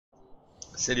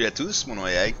Salut à tous, mon nom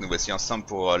est Ike, nous voici ensemble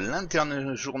pour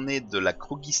l'interne journée de la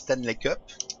Kroogistanley Cup.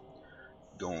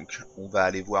 Donc on va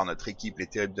aller voir notre équipe, les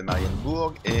terribles de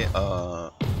Marienburg et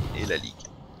la ligue.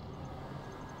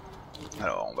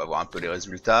 Alors on va voir un peu les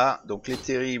résultats. Donc les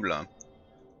terribles,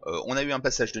 on a eu un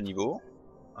passage de niveau.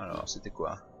 Alors c'était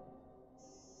quoi?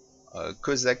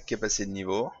 Cosaque qui est passé de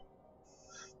niveau.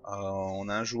 On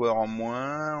a un joueur en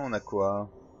moins, on a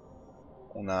quoi?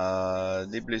 On a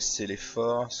les blessés, les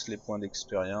forces, les points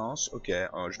d'expérience. Ok,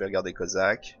 je vais regarder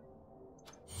Cosaque.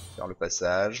 Faire le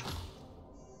passage.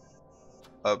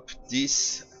 Hop,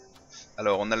 10.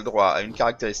 Alors, on a le droit à une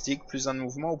caractéristique, plus un de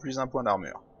mouvement ou plus un point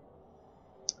d'armure.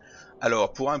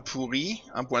 Alors, pour un pourri,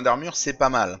 un point d'armure, c'est pas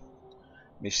mal.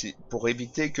 Mais pour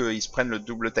éviter qu'il se prenne le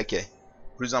double taquet.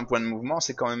 Plus un point de mouvement,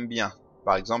 c'est quand même bien.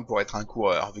 Par exemple, pour être un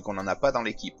coureur, vu qu'on n'en a pas dans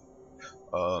l'équipe.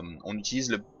 On utilise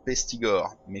le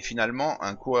pestigore, mais finalement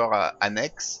un coureur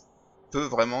annexe peut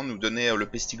vraiment nous donner le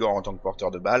pestigore en tant que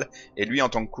porteur de balle, et lui en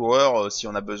tant que coureur si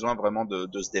on a besoin vraiment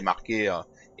de se démarquer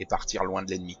et partir loin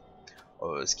de l'ennemi.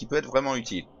 Ce qui peut être vraiment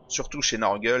utile, surtout chez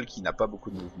Norgle qui n'a pas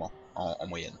beaucoup de mouvement en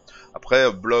moyenne.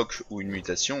 Après bloc ou une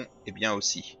mutation est bien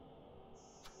aussi.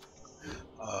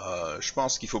 Je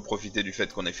pense qu'il faut profiter du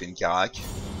fait qu'on ait fait une carac.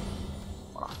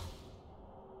 Voilà.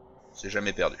 C'est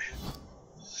jamais perdu.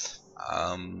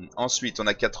 Ensuite on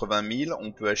a 80 000,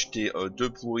 on peut acheter 2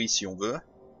 pourris si on veut.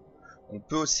 On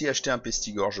peut aussi acheter un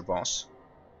pestigore je pense.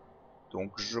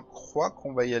 Donc je crois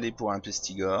qu'on va y aller pour un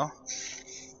pestigore.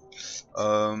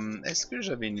 Est-ce que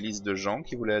j'avais une liste de gens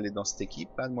qui voulaient aller dans cette équipe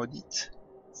maudite?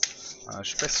 Je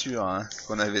suis pas sûr hein,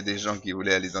 qu'on avait des gens qui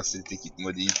voulaient aller dans cette équipe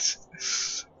maudite.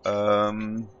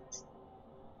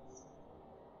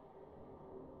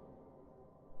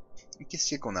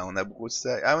 Qu'est-ce qu'on a? On a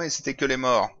Broussaille. Ah oui, c'était que les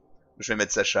morts. Je vais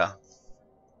mettre Sacha.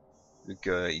 Vu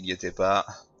qu'il y était pas.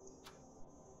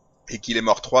 Et qu'il est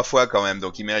mort 3 fois quand même,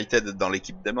 donc il méritait d'être dans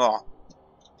l'équipe des morts.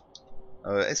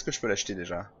 Est-ce que je peux l'acheter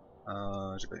déjà?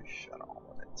 J'ai pas vu. Alors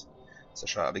on va mettre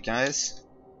Sacha avec un S.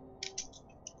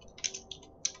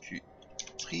 Puis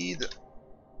Fried.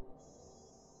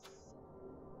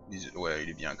 Ouais, il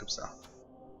est bien comme ça.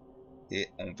 Et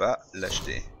on va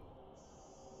l'acheter.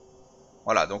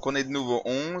 Voilà, donc on est de nouveau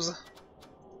 11.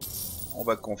 On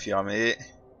va confirmer.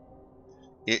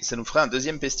 Et ça nous ferait un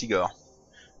deuxième pestigore.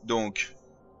 Donc,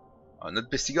 notre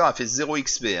pestigore a fait 0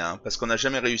 XP, hein, parce qu'on n'a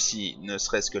jamais réussi, ne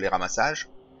serait-ce que les ramassages,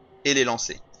 et les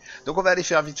lancers. Donc on va aller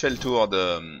faire vite fait le tour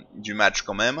du match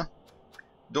quand même.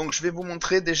 Donc je vais vous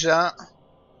montrer déjà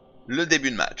le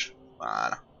début de match.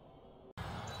 Voilà.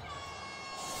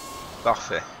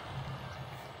 Parfait.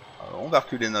 Alors, on va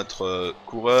reculer notre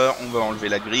coureur, on va enlever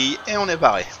la grille, et on est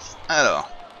paré. Alors...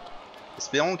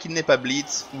 espérons qu'il n'ait pas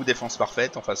blitz ou défense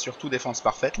parfaite, enfin surtout défense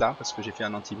parfaite là, parce que j'ai fait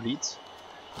un anti-blitz.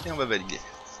 Et on va valider.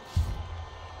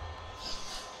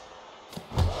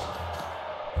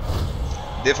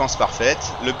 Défense parfaite,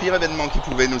 le pire événement qui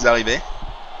pouvait nous arriver.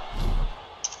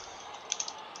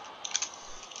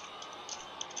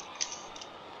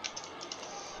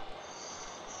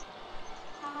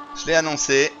 Je l'ai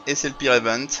annoncé et c'est le pire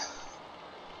event.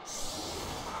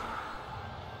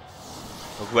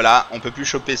 Donc voilà, on peut plus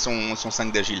choper son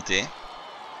 5 d'agilité.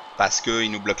 Parce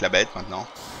qu'il nous bloque la bête maintenant.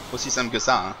 Aussi simple que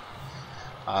ça.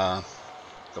 Hein.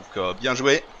 Donc bien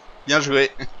joué. Bien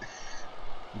joué.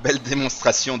 Belle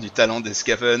démonstration du talent des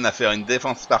Scaven à faire une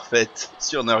défense parfaite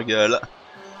sur Nurgle.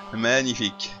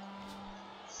 Magnifique.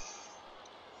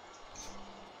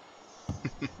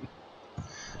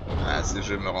 Ce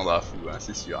jeu me rendra fou, hein,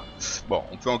 c'est sûr. Bon,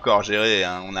 on peut encore gérer.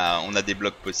 Hein. On a des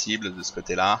blocs possibles de ce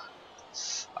côté-là.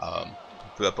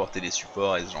 On peut apporter des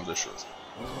supports et ce genre de choses.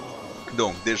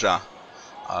 Donc déjà,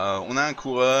 on a un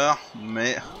coureur,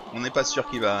 mais on n'est pas sûr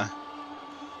qu'il va...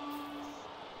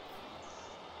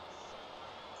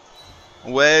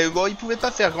 Ouais, bon, il pouvait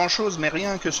pas faire grand chose, mais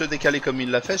rien que se décaler comme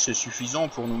il l'a fait, c'est suffisant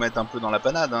pour nous mettre un peu dans la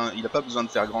panade. Hein. Il n'a pas besoin de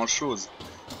faire grand chose.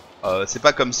 C'est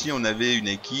pas comme si on avait une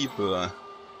équipe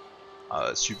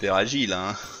super agile.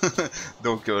 Hein.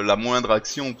 Donc la moindre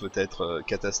action peut être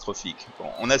catastrophique.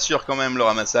 Bon, on assure quand même le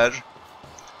ramassage.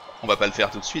 On va pas le faire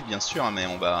tout de suite, bien sûr, hein, mais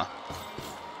on va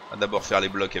d'abord faire les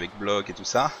blocs avec blocs et tout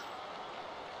ça.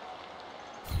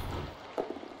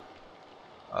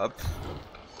 Hop.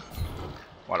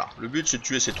 Voilà, le but c'est de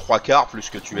tuer ces 3 quarts plus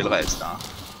que tuer le reste. Hein.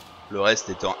 Le reste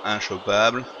étant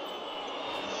inchopable.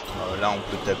 Là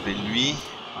on peut taper lui.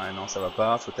 Ouais, non ça va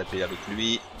pas, faut taper avec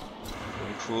lui.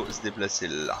 Il faut se déplacer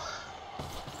là.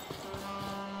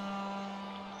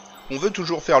 On veut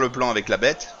toujours faire le plan avec la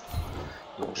bête.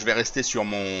 Donc je vais rester sur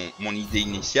mon idée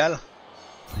initiale.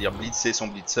 C'est-à-dire blitzer son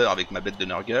blitzer avec ma bête de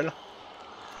Nurgle.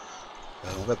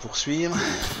 On va poursuivre.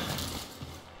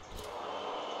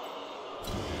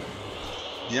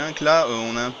 Bien que là,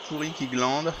 on a un pourri qui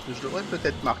glande. Je devrais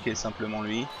peut-être marquer simplement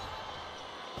lui.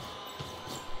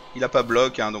 Il a pas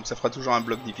bloc, hein, donc ça fera toujours un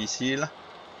bloc difficile.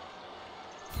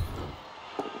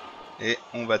 Et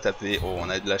on va taper. Oh, on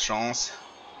a de la chance.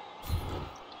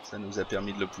 Ça nous a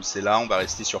permis de le pousser là. On va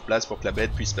rester sur place pour que la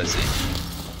bête puisse passer.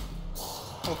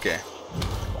 Ok.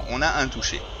 Bon, on a un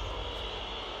touché.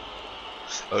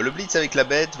 Le blitz avec la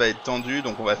bête va être tendu,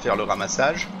 donc on va faire le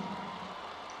ramassage.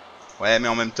 Ouais, mais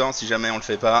en même temps, si jamais on le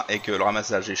fait pas et que le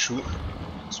ramassage échoue,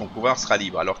 son coureur sera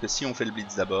libre. Alors que si on fait le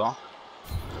blitz d'abord,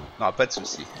 on n'aura pas de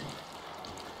souci.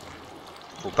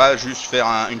 Faut pas juste faire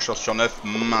une chance sur 9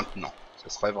 maintenant.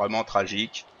 Ce serait vraiment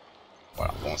tragique.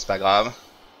 Voilà, bon, c'est pas grave.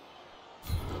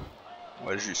 On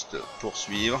va juste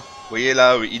poursuivre. Vous voyez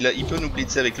là, il peut nous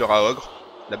blitzer avec le rat ogre,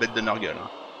 la bête de Nurgle.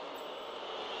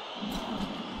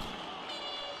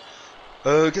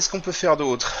 Qu'est-ce qu'on peut faire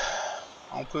d'autre?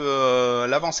 On peut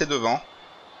l'avancer devant.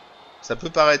 Ça peut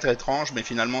paraître étrange, mais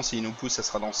finalement, s'il nous pousse, ça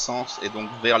sera dans ce sens, et donc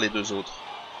vers les deux autres.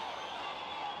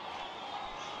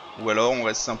 Ou alors, on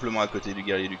reste simplement à côté du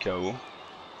guerrier du chaos.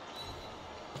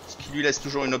 Ce qui lui laisse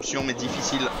toujours une option, mais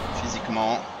difficile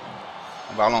physiquement.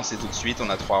 On va relancer tout de suite, on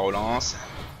a 3 relances.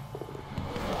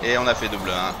 Et on a fait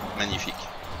double 1, magnifique.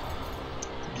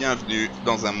 Bienvenue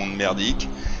dans un monde merdique.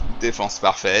 Défense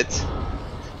parfaite.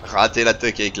 Rater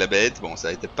l'attaque avec la bête. Bon,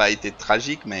 ça n'a pas été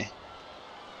tragique, mais...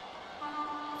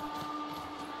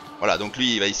 Voilà, donc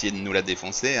lui, il va essayer de nous la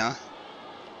défoncer, hein.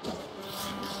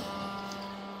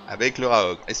 Avec le rat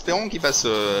ogre. Espérons qu'il fasse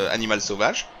animal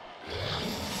sauvage.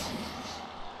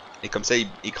 Et comme ça,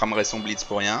 il cramerait son blitz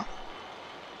pour rien.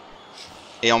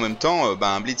 Et en même temps,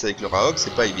 un blitz avec le rat ogre,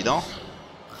 c'est pas évident.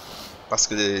 Parce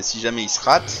que si jamais il se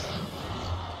rate,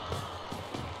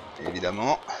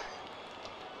 évidemment,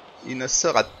 il ne se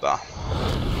rate pas.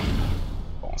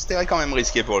 Bon, c'était quand même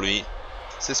risqué pour lui.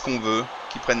 C'est ce qu'on veut,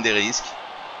 qu'il prenne des risques.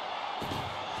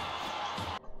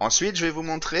 Ensuite, je vais vous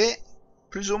montrer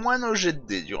plus ou moins nos jets de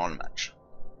dés durant le match.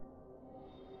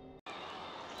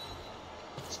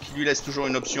 Ce qui lui laisse toujours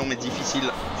une option, mais difficile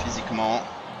physiquement.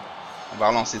 On va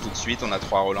relancer tout de suite, on a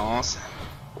 3 relances.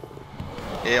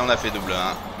 Et on a fait double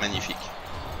 1, magnifique.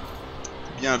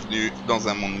 Bienvenue dans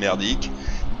un monde merdique.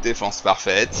 Défense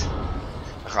parfaite.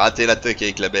 Rater l'attaque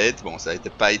avec la bête. Bon, ça n'a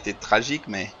pas été tragique,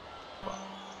 mais... Bon.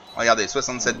 Regardez,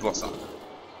 67%.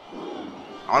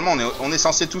 Normalement, on est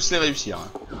censé tous les réussir.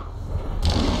 Hein.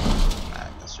 Ouais,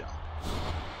 bien sûr.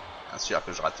 Bien sûr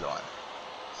que je rate le run.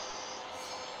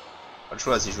 Pas le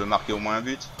choix si je veux marquer au moins un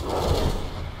but.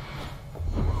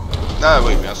 Ah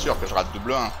oui, bien sûr que je rate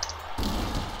double 1.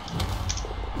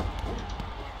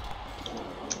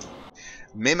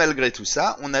 Mais malgré tout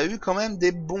ça, on a eu quand même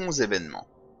des bons événements.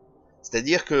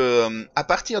 C'est-à-dire que à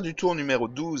partir du tour numéro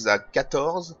 12 à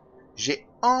 14, j'ai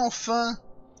enfin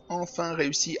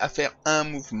réussi à faire un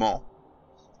mouvement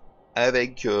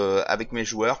avec mes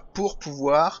joueurs pour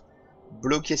pouvoir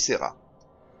bloquer ces rats.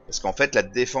 Parce qu'en fait, la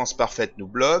défense parfaite nous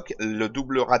bloque, le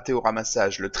double raté au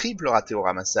ramassage, le triple raté au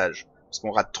ramassage, parce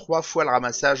qu'on rate 3 fois le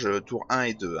ramassage tour 1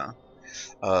 et 2, hein,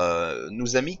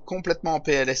 nous a mis complètement en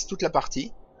PLS toute la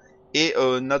partie. Et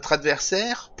notre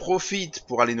adversaire profite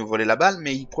pour aller nous voler la balle,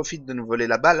 mais il profite de nous voler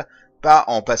la balle pas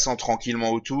en passant tranquillement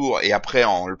autour et après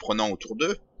en le prenant au tour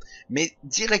 2, mais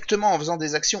directement en faisant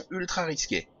des actions ultra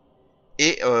risquées.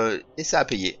 Et ça a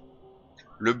payé.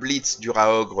 Le blitz du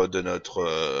rat ogre de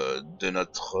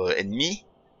notre ennemi,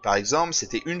 par exemple,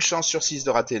 c'était une chance sur 6 de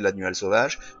rater l'annual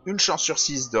sauvage, une chance sur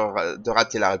 6 de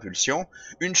rater la répulsion,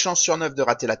 une chance sur 9 de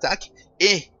rater l'attaque,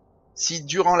 et si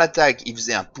durant l'attaque il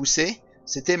faisait un poussé,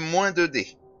 c'était moins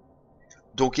 2D.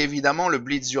 Donc évidemment, le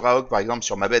blitz du rat ogre, par exemple,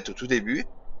 sur ma bête au tout début,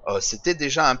 c'était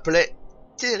déjà un play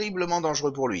terriblement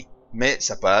dangereux pour lui. Mais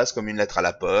ça passe comme une lettre à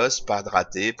la poste, pas de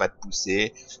raté, pas de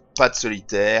poussé, pas de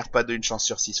solitaire, pas de une chance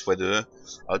sur 6 x 2.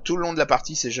 Tout le long de la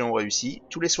partie, ces jeux ont réussi.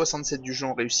 Tous les 67 du jeu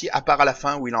ont réussi, à part à la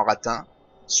fin où il en rate un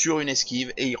sur une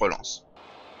esquive et il relance.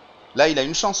 Là, il a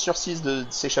une chance sur 6 de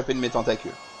s'échapper de mes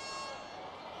tentacules.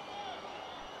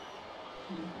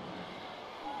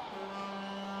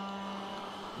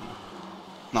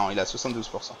 Non, il a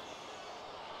 72%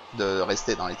 de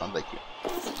rester dans les tentacules.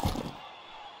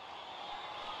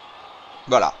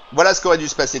 Voilà ce qu'aurait dû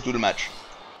se passer tout le match.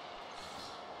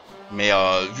 Mais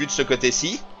vu de ce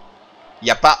côté-ci, il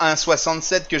n'y a pas un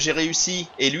 67 que j'ai réussi.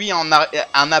 Et lui en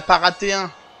a pas raté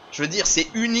un. Je veux dire, c'est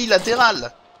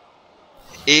unilatéral.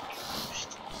 Et...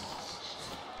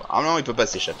 Ah non, il peut pas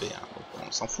s'échapper. Hein. Donc,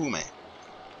 on s'en fout, mais...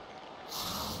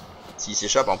 S'il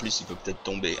s'échappe, en plus, il peut peut-être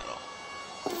tomber. Alors.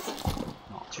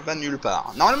 Non, tu vas nulle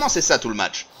part. Normalement, c'est ça tout le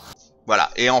match. Voilà. Voilà,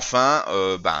 et enfin,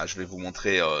 ben, je vais vous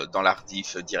montrer dans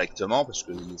l'Ardif directement, parce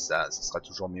que ça sera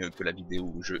toujours mieux que la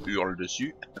vidéo où je hurle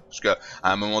dessus. Parce que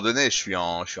à un moment donné, je suis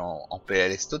en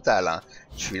PLS total. Hein.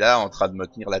 Je suis là en train de me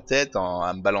tenir la tête,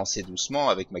 à me balancer doucement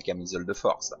avec ma camisole de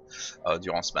force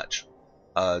durant ce match.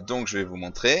 Donc je vais vous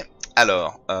montrer.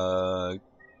 Alors,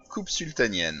 coupe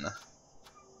sultanienne.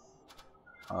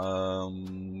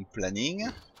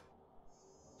 Planning.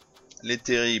 Les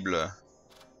terribles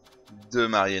de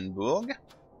Marienburg.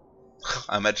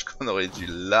 Un match qu'on aurait dû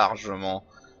largement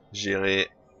gérer,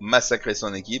 massacrer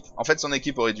son équipe. En fait, son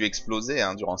équipe aurait dû exploser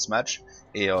hein, durant ce match.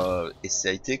 Et ça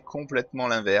a été complètement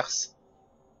l'inverse.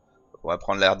 On va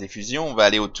prendre la rediffusion. On va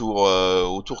aller au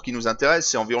tour qui nous intéresse.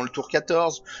 C'est environ le tour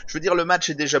 14. Je veux dire, le match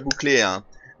est déjà bouclé. Hein,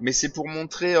 mais c'est pour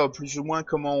montrer plus ou moins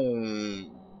comment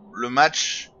le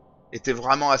match était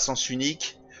vraiment à sens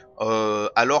unique.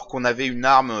 Alors qu'on avait une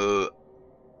arme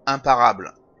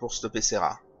imparable pour stopper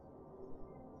Serra.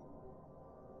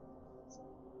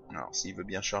 Alors, s'il veut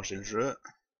bien charger le jeu.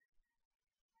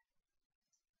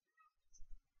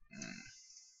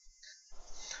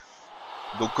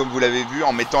 Donc, comme vous l'avez vu,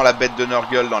 en mettant la bête de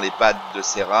Nurgle dans les pattes de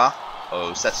Serra,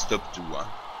 ça stoppe tout.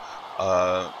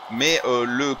 Hein. Mais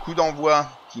le coup d'envoi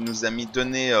qui nous a mis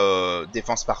donné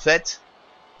défense parfaite,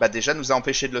 bah déjà nous a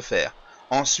empêché de le faire.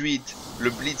 Ensuite, le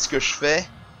blitz que je fais,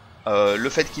 le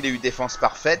fait qu'il ait eu défense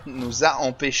parfaite, nous a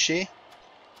empêché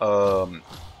de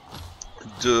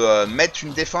mettre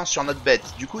une défense sur notre bête.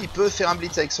 Du coup, il peut faire un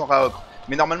blitz avec son Raogre.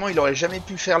 Mais normalement, il aurait jamais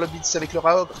pu faire le blitz avec le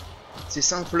Raogre. C'est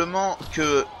simplement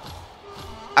que,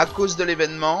 à cause de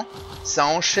l'événement, ça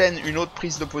enchaîne une autre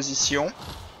prise de position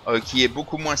qui est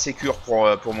beaucoup moins sécure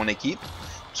pour mon équipe,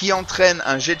 qui entraîne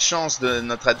un jet de chance de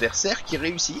notre adversaire qui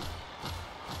réussit,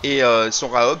 et son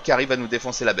Raogre qui arrive à nous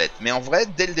défoncer la bête. Mais en vrai,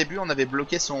 dès le début, on avait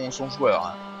bloqué son joueur.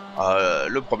 Hein.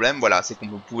 Le problème, voilà, c'est qu'on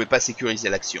ne pouvait pas sécuriser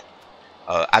l'action.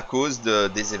 À cause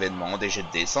des événements, des jets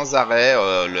de dés. Sans arrêt,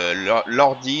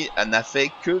 l'ordi n'a fait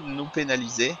que nous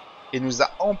pénaliser et nous a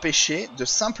empêché de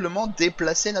simplement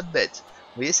déplacer notre bête.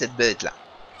 Vous voyez cette bête là?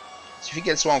 Il suffit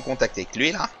qu'elle soit en contact avec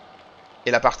lui là,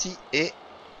 et la partie est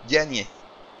gagnée.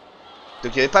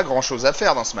 Donc il n'y avait pas grand chose à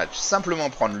faire dans ce match. Simplement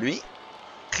prendre lui,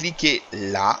 cliquer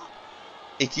là,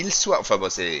 et qu'il soit... Enfin bon,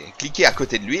 c'est cliquer à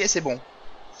côté de lui et c'est bon.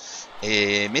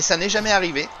 Mais ça n'est jamais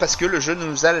arrivé parce que le jeu ne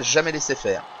nous a jamais laissé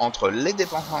faire entre les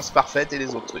dépendances parfaites et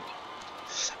les autres trucs.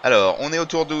 Alors, on est au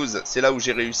tour 12, c'est là où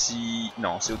j'ai réussi...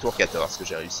 Non, c'est au tour 14 que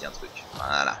j'ai réussi un truc.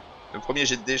 Voilà. Le premier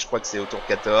jet de dés, je crois que c'est au tour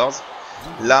 14.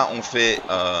 Là, on fait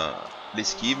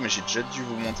l'esquive, mais j'ai déjà dû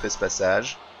vous montrer ce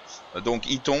passage. Donc,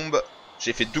 il tombe.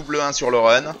 J'ai fait double 1 sur le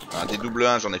run. Des double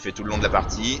 1, j'en ai fait tout le long de la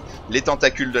partie. Les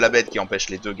tentacules de la bête qui empêchent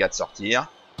les deux gars de sortir.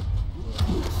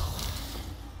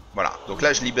 Voilà, donc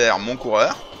là je libère mon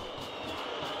coureur.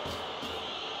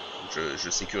 Je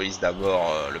sécurise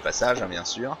d'abord le passage, hein, bien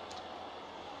sûr.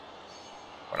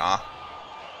 Voilà.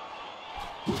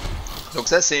 Donc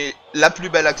ça c'est la plus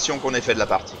belle action qu'on ait fait de la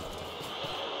partie.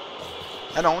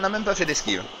 Ah non, on n'a même pas fait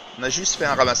d'esquive. On a juste fait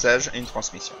un ramassage et une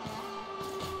transmission.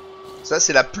 Ça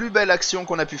c'est la plus belle action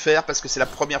qu'on a pu faire parce que c'est la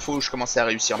première fois où je commençais à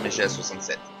réussir mes jets à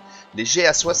 67. Les jets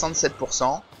à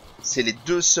 67%, c'est les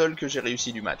deux seuls que j'ai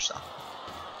réussi du match, ça.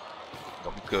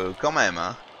 Donc quand même,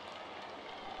 hein.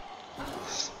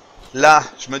 Là,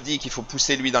 je me dis qu'il faut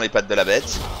pousser lui dans les pattes de la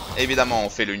bête. Évidemment, on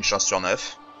fait le 1 chance sur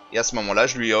 9. Et à ce moment-là,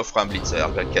 je lui offre un blitzer,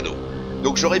 un cadeau.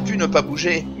 Donc j'aurais pu ne pas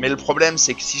bouger. Mais le problème,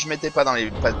 c'est que si je mettais pas dans les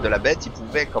pattes de la bête, il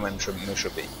pouvait quand même me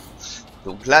choper.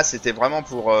 Donc là, c'était vraiment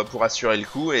pour assurer le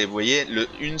coup. Et vous voyez,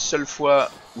 une seule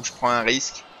fois où je prends un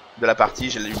risque de la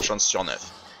partie, j'ai une chance sur 9.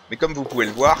 Mais comme vous pouvez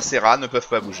le voir, ces rats ne peuvent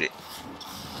pas bouger.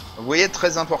 Vous voyez,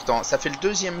 très important, ça fait le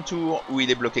deuxième tour où il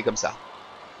est bloqué comme ça.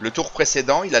 Le tour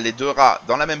précédent, il a les deux rats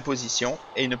dans la même position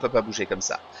et il ne peut pas bouger comme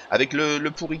ça. Avec le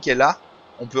pourri qui est là,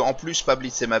 on peut en plus pas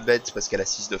blitzer ma bête parce qu'elle a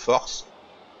 6 de force.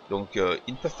 Donc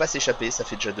ils ne peuvent pas s'échapper, ça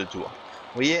fait déjà 2 tours.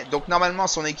 Vous voyez, donc normalement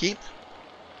son équipe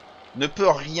ne peut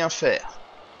rien faire.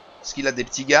 Parce qu'il a des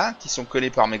petits gars qui sont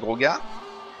collés par mes gros gars.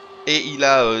 Et il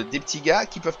a des petits gars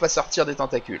qui peuvent pas sortir des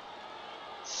tentacules.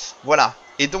 Voilà.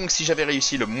 Et donc, si j'avais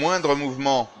réussi le moindre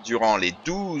mouvement durant les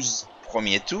 12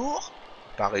 premiers tours,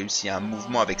 pas réussi un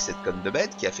mouvement avec cette conne de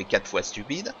bête qui a fait 4 fois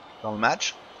stupide dans le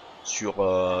match, sur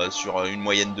une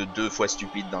moyenne de 2 fois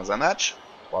stupide dans un match,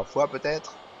 3 fois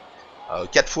peut-être,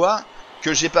 4 fois,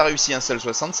 que j'ai pas réussi un seul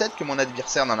 67, que mon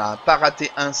adversaire n'en a pas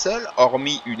raté un seul,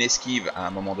 hormis une esquive à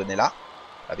un moment donné là,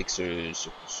 avec ce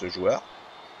joueur.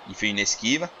 Il fait une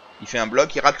esquive, il fait un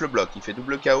bloc, il rate le bloc, il fait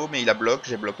double KO, mais il a bloc,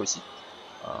 j'ai bloc aussi.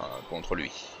 Contre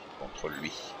lui.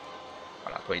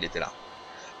 Voilà, quand il était là.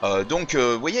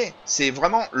 Vous voyez, c'est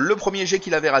vraiment le premier jet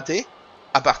qu'il avait raté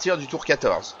à partir du tour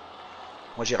 14.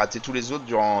 Moi j'ai raté tous les autres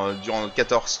durant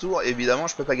 14 tours, et évidemment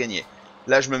je peux pas gagner.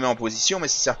 Là je me mets en position, mais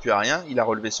ça sert plus à rien. Il a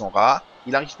relevé son rat,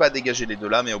 il n'arrive pas à dégager les deux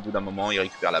là, mais au bout d'un moment il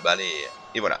récupère la balle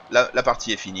et voilà. La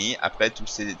partie est finie. Après toutes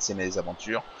ces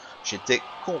mésaventures, j'étais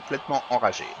complètement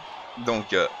enragé.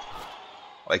 Donc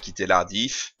on va quitter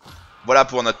l'ardif. Voilà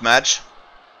pour notre match.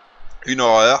 Une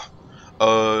horreur.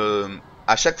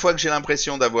 À chaque fois que j'ai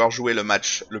l'impression d'avoir joué le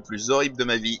match le plus horrible de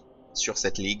ma vie sur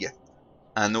cette ligue,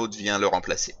 un autre vient le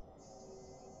remplacer.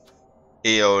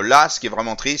 Et là, ce qui est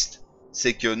vraiment triste,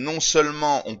 c'est que non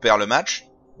seulement on perd le match,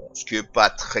 bon, ce qui est pas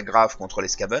très grave contre les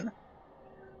Skaven,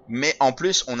 mais en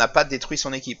plus on n'a pas détruit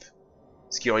son équipe,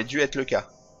 ce qui aurait dû être le cas.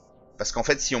 Parce qu'en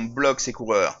fait, si on bloque ses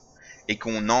coureurs et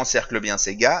qu'on encercle bien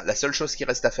ses gars, la seule chose qui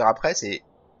reste à faire après, c'est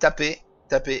taper,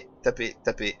 taper, taper,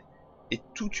 taper, et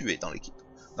tout tuer dans l'équipe.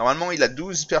 Normalement, il a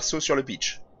 12 persos sur le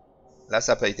pitch. Là,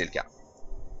 ça n'a pas été le cas.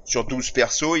 Sur 12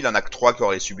 persos, il en a que 3 qui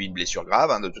auraient subi une blessure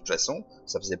grave, hein, de toute façon.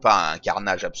 Ça faisait pas un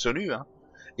carnage absolu. Hein.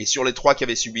 Et sur les 3 qui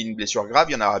avaient subi une blessure grave,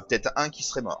 il y en aura peut-être un qui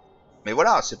serait mort. Mais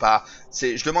voilà,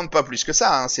 je demande pas plus que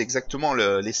ça, hein, c'est exactement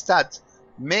les stats.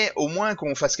 Mais au moins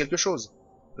qu'on fasse quelque chose.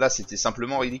 Là, c'était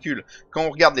simplement ridicule. Quand on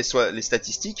regarde les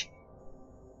statistiques,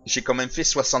 j'ai quand même fait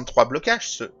 63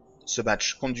 blocages ce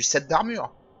match, contre du 7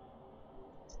 d'armure.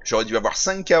 J'aurais dû avoir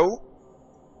 5 KO,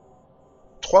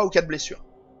 3 ou 4 blessures,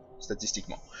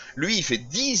 statistiquement. Lui, il fait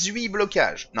 18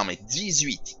 blocages. Non mais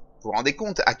 18. Vous vous rendez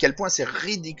compte à quel point c'est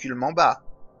ridiculement bas.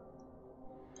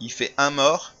 Il fait un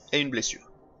mort et une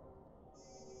blessure.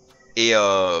 Et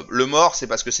le mort, c'est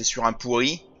parce que c'est sur un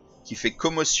pourri qui fait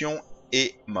commotion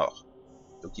et mort.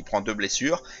 Donc il prend 2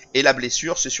 blessures. Et la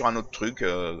blessure, c'est sur un autre truc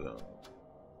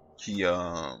qui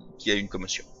a une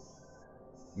commotion.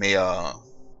 Mais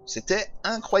c'était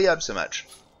incroyable ce match.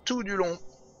 Tout du long,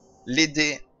 les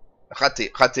dés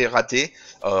ratés, ratés, ratés.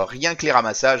 Rien que les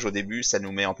ramassages au début, ça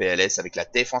nous met en PLS avec la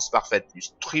défense parfaite,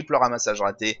 plus triple ramassage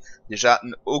raté. Déjà,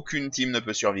 aucune team ne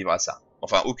peut survivre à ça.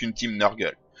 Enfin, aucune team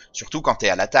nurgle. Surtout quand t'es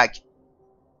à l'attaque.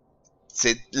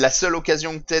 C'est la seule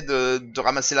occasion que t'as de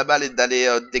ramasser la balle et d'aller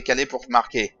décaler pour te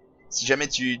marquer. Si jamais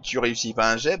tu réussis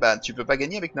pas un jet, bah tu peux pas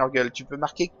gagner avec Nurgle. Tu peux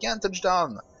marquer qu'un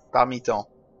touchdown par mi-temps.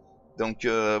 Donc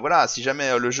voilà, si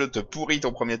jamais le jeu te pourrit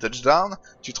ton premier touchdown,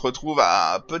 tu te retrouves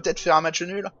à peut-être faire un match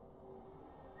nul.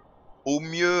 Au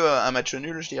mieux un match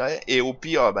nul, je dirais. Et au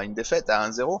pire, bah, une défaite à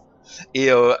 1-0.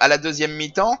 Et à la deuxième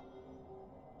mi-temps,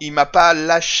 il m'a pas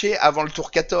lâché avant le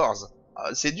tour 14.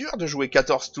 C'est dur de jouer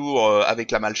 14 tours avec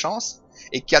la malchance,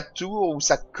 et 4 tours où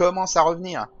ça commence à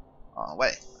revenir.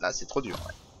 Ouais, là c'est trop dur.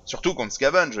 Ouais. Surtout contre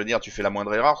Skaven, je veux dire, tu fais la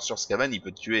moindre erreur sur Skaven, il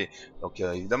peut te tuer. Donc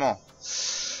évidemment.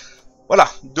 Voilà,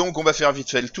 donc on va faire vite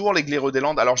fait le tour, les glaireux des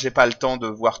Landes. Alors j'ai pas le temps de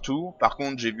voir tout. Par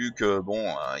contre, j'ai vu que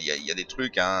bon, il y a des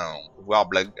trucs, hein. On peut voir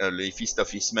les Fist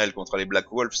of Ismail contre les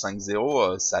Black Wolf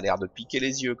 5-0, ça a l'air de piquer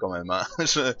les yeux quand même. Hein.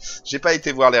 J'ai pas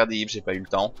été voir l'Erdif, j'ai pas eu le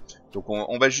temps. Donc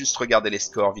on va juste regarder les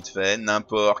scores vite fait.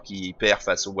 N'importe qui perd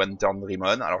face au One Turn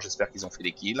Dreamon. Alors j'espère qu'ils ont fait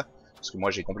les kills, parce que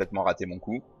moi j'ai complètement raté mon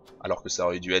coup, alors que ça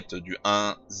aurait dû être du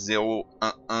 1-0,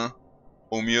 1-1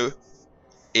 au mieux,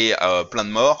 et plein de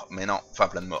morts. Mais non, enfin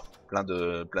plein de morts. Plein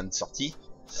de sorties,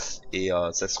 et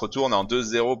ça se retourne en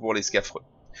 2-0 pour les scafreux.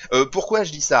 Pourquoi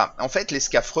je dis ça? En fait, les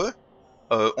scafreux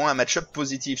ont un match-up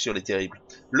positif sur les terribles.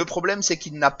 Le problème, c'est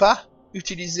qu'il n'a pas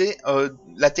utilisé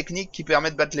la technique qui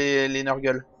permet de battre les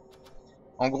Nurgle.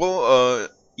 En gros,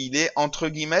 il est, entre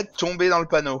guillemets, tombé dans le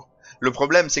panneau. Le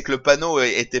problème, c'est que le panneau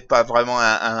était pas vraiment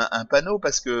un panneau,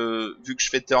 parce que, vu que je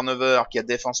fais turnover, qu'il y a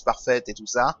défense parfaite et tout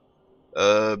ça,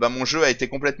 bah mon jeu a été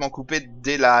complètement coupé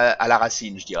à la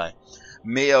racine, je dirais.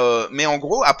 Mais en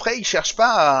gros, après, il cherche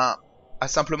pas à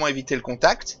simplement éviter le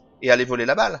contact et aller voler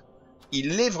la balle.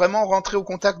 Il est vraiment rentré au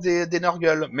contact des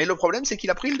Nurgle. Mais le problème, c'est qu'il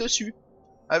a pris le dessus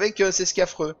avec ses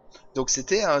scafreux. Donc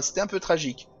c'était un peu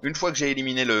tragique. Une fois que j'ai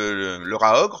éliminé le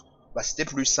rat ogre, bah c'était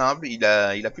plus simple. Il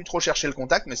a plus trop cherché le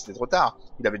contact, mais c'était trop tard.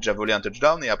 Il avait déjà volé un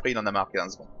touchdown et après il en a marqué un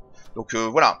second. Donc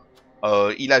voilà.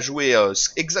 Il a joué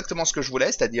exactement ce que je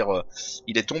voulais, c'est-à-dire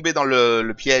il est tombé dans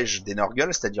le piège des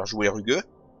Nurgle, c'est-à-dire jouer rugueux,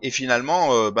 et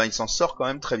finalement ben, il s'en sort quand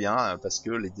même très bien, parce que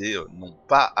les dés n'ont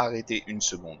pas arrêté une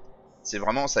seconde. C'est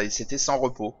vraiment ça, c'était sans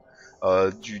repos.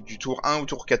 Du tour 1 au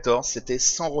tour 14, c'était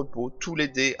sans repos, tous les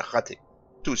dés ratés.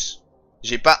 Tous.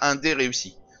 J'ai pas un dé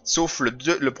réussi. Sauf le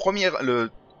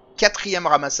 4e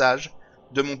ramassage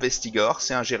de mon Pestigore,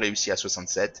 c'est un j'ai réussi à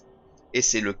 67, et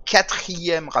c'est le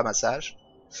 4e ramassage.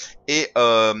 Et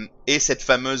cette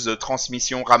fameuse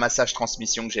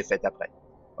ramassage-transmission que j'ai faite après.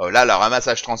 Là, la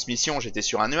ramassage-transmission, j'étais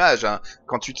sur un nuage. Hein.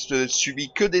 Quand tu te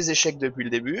subis que des échecs depuis le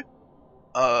début,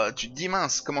 tu te dis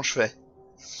mince, comment je fais?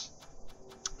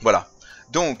 Voilà.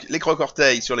 Donc, les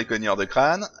croque-orteils sur les cogneurs de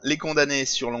crâne, les condamnés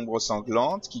sur l'ombre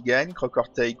sanglante qui gagnent,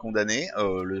 croque-orteils condamnés,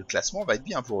 le classement va être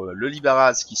bien pour eux. Le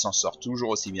Libaraz qui s'en sort toujours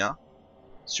aussi bien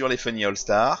sur les Funny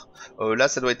All-Star. Là,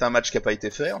 ça doit être un match qui n'a pas été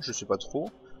fait, je sais pas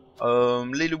trop.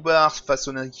 Les loupards face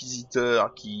aux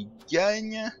inquisiteurs qui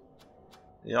gagnent.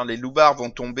 D'ailleurs, les loupards vont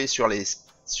tomber sur les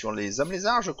hommes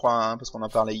lézards, je crois, hein, parce qu'on en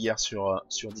parlait hier sur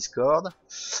Discord.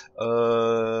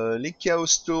 Les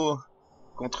chaostos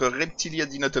contre Reptilia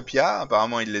Dinotopia,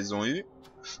 apparemment ils les ont eu.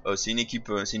 C'est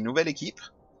une nouvelle équipe.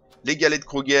 Les galets de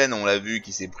Kroogen, on l'a vu,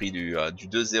 qui s'est pris du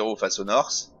 2-0 face aux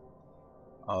Norse.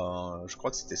 Je crois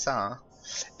que c'était ça, hein.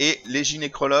 Et les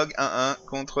gynécrologues 1-1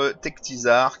 contre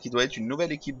Tektizar, qui doit être une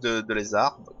nouvelle équipe de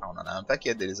lézards. On en a un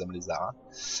paquet des hommes lézards,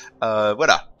 hein.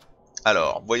 Voilà.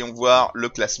 Alors, voyons voir le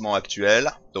classement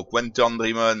actuel. Donc, One Turn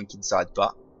Dreamon qui ne s'arrête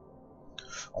pas.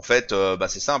 En fait,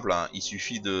 c'est simple, hein. Il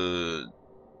suffit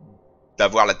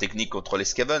d'avoir la technique contre les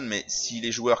Skaven, mais si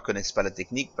les joueurs connaissent pas la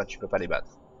technique, tu peux pas les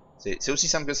battre. C'est aussi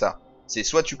simple que ça. C'est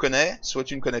soit tu connais, soit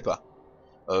tu ne connais pas.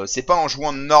 C'est pas en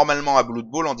jouant normalement à Blood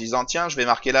Bowl en disant tiens je vais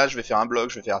marquer là, je vais faire un bloc,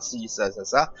 je vais faire ci, ça,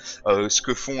 ce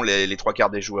que font les trois quarts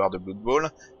des joueurs de Blood Bowl,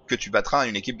 que tu battras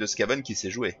une équipe de Skaven qui sait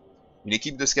jouer. Une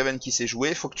équipe de Skaven qui sait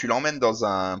jouer, faut que tu l'emmènes dans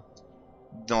un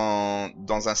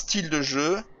style de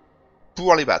jeu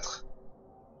pour les battre.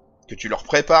 Que tu leur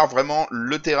prépares vraiment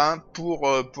le terrain pour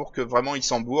que vraiment ils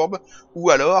s'embourbent, ou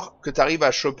alors que tu arrives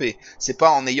à choper. C'est pas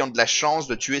en ayant de la chance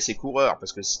de tuer ces coureurs,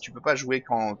 parce que si tu peux pas jouer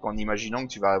qu'en imaginant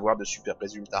que tu vas avoir de super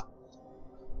résultats.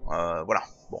 Voilà,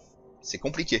 bon, c'est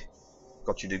compliqué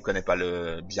quand tu ne connais pas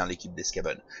bien l'équipe des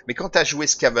Skaven. Mais quand tu as joué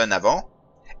Skaven avant,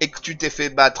 et que tu t'es fait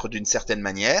battre d'une certaine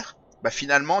manière,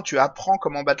 finalement tu apprends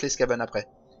comment battre les Skaven après.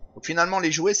 Donc finalement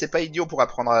les jouer c'est pas idiot pour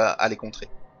apprendre à les contrer.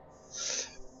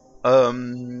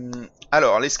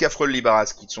 Alors, les scaphreux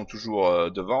Libaras qui sont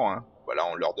toujours devant, hein. Voilà,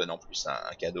 on leur donne en plus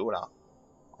un cadeau là,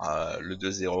 le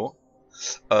 2-0.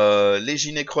 Les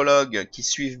gynécrologues qui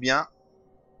suivent bien.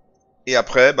 Et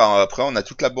après, après on a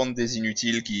toute la bande des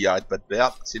inutiles qui arrêtent pas de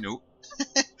perdre, c'est nous.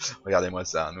 Regardez-moi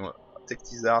ça, nous.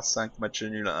 Tektizar, 5 matchs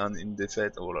nuls, une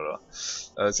défaite, oh là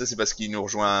là. Ça c'est parce qu'il nous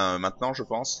rejoint maintenant, je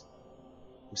pense.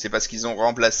 Ou c'est parce qu'ils ont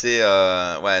remplacé...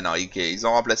 Ouais, non, ils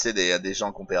ont remplacé des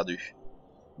gens qui ont perdu.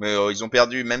 Mais ils ont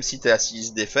perdu, même si t'es à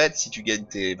 6 défaites, si tu gagnes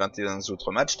tes 21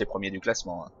 autres matchs, t'es premier du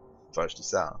classement. Hein. Enfin, je dis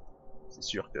ça, hein. C'est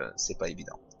sûr que c'est pas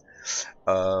évident.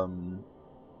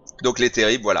 Donc les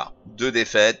terribles, voilà. 2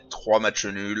 défaites, 3 matchs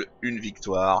nuls, 1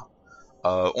 victoire.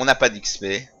 On n'a pas d'XP,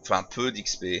 enfin peu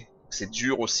d'XP. C'est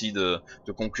dur aussi de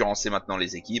concurrencer maintenant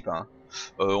les équipes. Hein.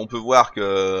 On peut voir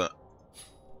que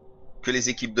les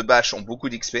équipes de Bash ont beaucoup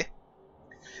d'XP.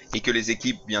 Et que les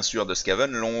équipes, bien sûr, de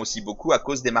Skaven l'ont aussi beaucoup à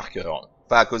cause des marqueurs,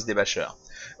 pas à cause des bâcheurs.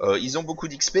 Ils ont beaucoup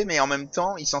d'XP, mais en même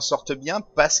temps, ils s'en sortent bien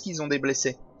parce qu'ils ont des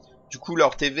blessés. Du coup,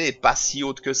 leur TV est pas si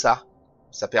haute que ça.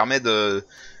 Ça permet de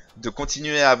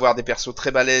continuer à avoir des persos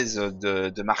très balèzes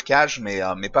de marquage,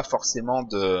 mais pas forcément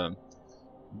de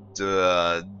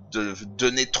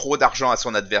donner trop d'argent à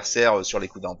son adversaire sur les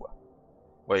coups d'envoi.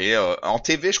 Vous voyez, en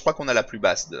TV, je crois qu'on a la plus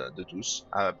basse de tous.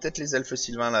 Peut-être les elfes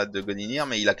sylvains là, de Godinir,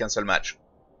 mais il a qu'un seul match.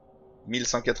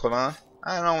 1180.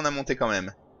 Ah non, on a monté quand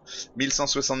même.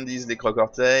 1170 des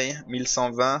croque-orteils.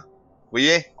 1120. Vous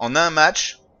voyez, en un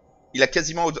match, il a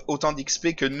quasiment autant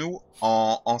d'XP que nous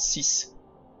en 6.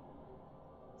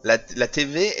 La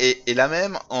TV est la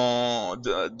même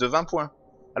de 20 points.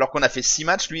 Alors qu'on a fait 6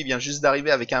 matchs, lui il vient juste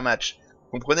d'arriver avec un match.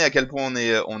 Comprenez à quel point on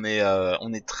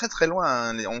est très très loin,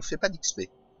 hein. On fait pas d'XP.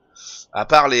 À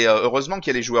part heureusement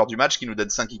qu'il y a les joueurs du match qui nous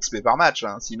donnent 5 XP par match,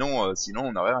 hein. Sinon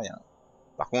on n'aurait rien.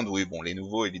 Par contre, oui, bon, les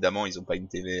nouveaux, évidemment, ils ont pas une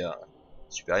TV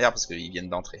supérieure parce qu'ils viennent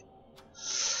d'entrer.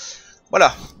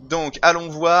 Voilà, donc allons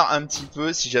voir un petit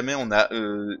peu si jamais on a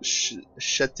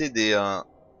chaté des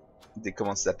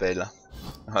comment ça s'appelle,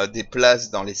 des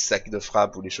places dans les sacs de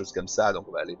frappe ou des choses comme ça. Donc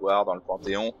on va aller voir dans le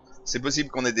Panthéon. C'est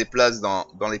possible qu'on ait des places dans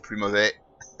les plus mauvais.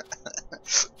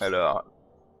 Alors,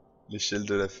 l'échelle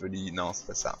de la folie, non, c'est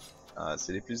pas ça.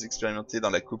 C'est les plus expérimentés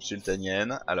dans la coupe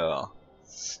sultanienne. Alors,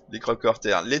 les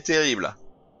croque-orteils, les terribles.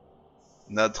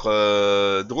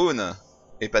 Notre drone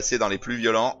est passé dans les plus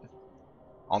violents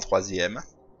en 3ème.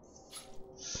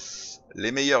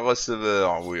 Les meilleurs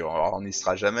receveurs, oui, on n'y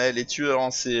sera jamais. Les tueurs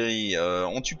en série,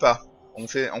 on tue pas. On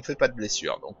fait pas de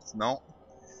blessures, donc non.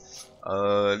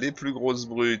 Les plus grosses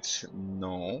brutes,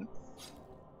 non.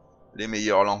 Les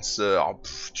meilleurs lanceurs,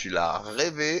 tu l'as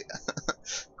rêvé.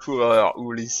 Coureur,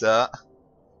 oublie ça.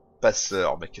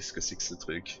 Passeur, mais qu'est-ce que c'est que ce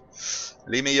truc?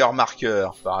 Les meilleurs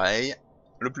marqueurs, pareil.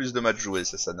 Le plus de matchs joués,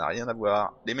 ça n'a rien à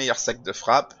voir. Les meilleurs sacs de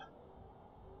frappe.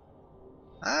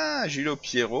 Ah, Julio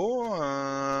Pierrot.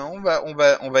 On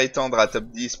va étendre à top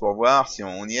 10 pour voir si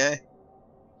on y est.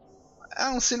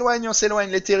 Ah, on s'éloigne, on s'éloigne.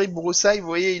 Les terribles broussailles, vous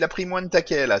voyez, il a pris moins de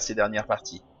taquets, là, ces dernières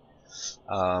parties.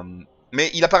 Euh, mais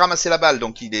il a pas ramassé la balle,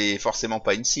 donc il est forcément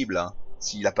pas une cible. Hein.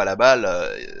 S'il a pas la balle,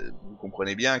 vous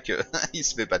comprenez bien que il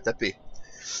se fait pas taper.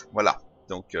 Voilà.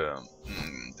 Donc,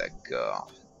 d'accord.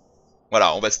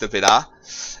 Voilà, on va stopper là.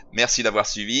 Merci d'avoir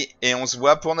suivi. Et on se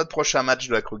voit pour notre prochain match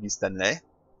de la Kroogistanley.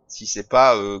 Si c'est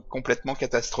pas complètement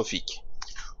catastrophique.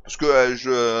 Parce que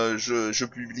je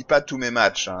publie pas tous mes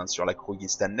matchs hein, sur la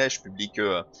Kroogistanley. Je publie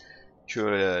que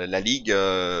la ligue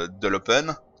de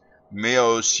l'Open. Mais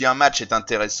si un match est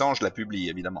intéressant, je la publie,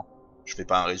 évidemment. Je fais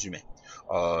pas un résumé.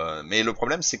 Mais le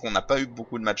problème, c'est qu'on n'a pas eu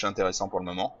beaucoup de matchs intéressants pour le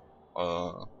moment.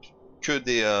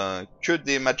 Que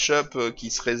des match-up qui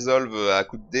se résolvent à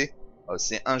coup de dés.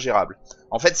 C'est ingérable.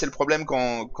 En fait, c'est le problème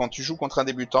quand tu joues contre un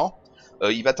débutant.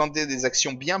 Il va tenter des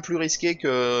actions bien plus risquées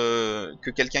que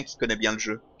quelqu'un qui connaît bien le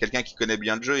jeu. Quelqu'un qui connaît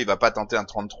bien le jeu, il va pas tenter un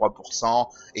 33%,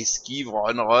 esquive,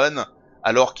 run,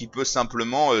 alors qu'il peut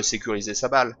simplement sécuriser sa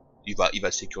balle. Il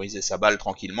va sécuriser sa balle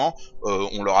tranquillement,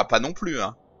 on l'aura pas non plus.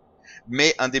 Hein.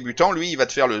 Mais un débutant, lui, il va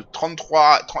te faire le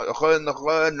 33,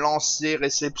 run, lancer,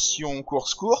 réception,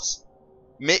 course,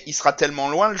 mais il sera tellement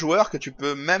loin le joueur que tu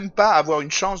peux même pas avoir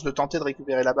une chance de tenter de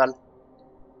récupérer la balle.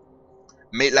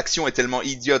 Mais l'action est tellement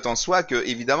idiote en soi que,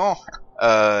 évidemment,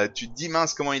 tu te dis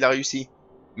mince comment il a réussi.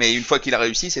 Mais une fois qu'il a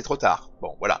réussi, c'est trop tard.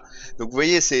 Bon, voilà. Donc vous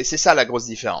voyez, c'est ça la grosse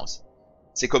différence.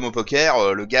 C'est comme au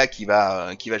poker, le gars qui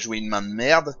va jouer une main de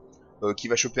merde, qui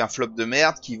va choper un flop de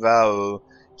merde, qui va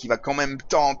quand même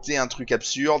tenter un truc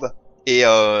absurde et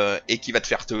qui va te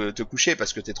faire te coucher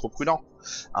parce que t'es trop prudent.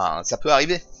 Ah, ça peut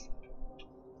arriver.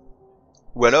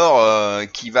 Ou alors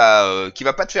qui va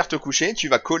pas te faire te coucher, tu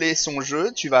vas coller son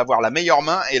jeu, tu vas avoir la meilleure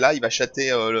main et là il va chatter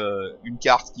une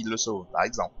carte qui le sauve, par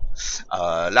exemple.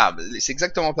 Là, c'est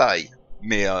exactement pareil,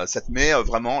 mais ça te met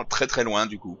vraiment très très loin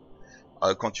du coup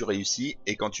quand tu réussis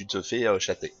et quand tu te fais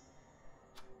chatter.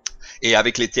 Et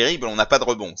avec les terribles, on n'a pas de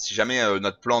rebond. Si jamais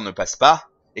notre plan ne passe pas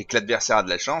et que l'adversaire a de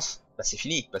la chance, bah c'est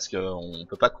fini parce que on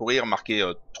peut pas courir marquer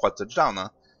 3 touchdowns.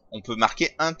 Hein. On peut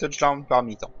marquer un touchdown par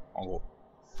mi-temps, en gros.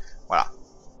 Voilà.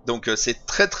 Donc c'est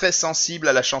très très sensible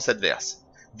à la chance adverse.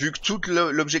 Vu que tout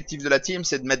l'objectif de la team,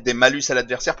 c'est de mettre des malus à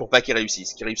l'adversaire pour pas qu'il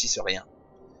réussisse rien.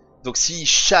 Donc s'il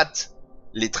chatte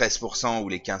les 13% ou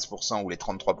les 15% ou les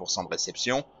 33% de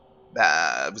réception,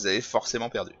 bah vous avez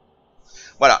forcément perdu.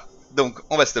 Voilà, donc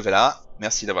on va stopper là.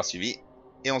 Merci d'avoir suivi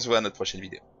et on se voit à notre prochaine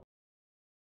vidéo.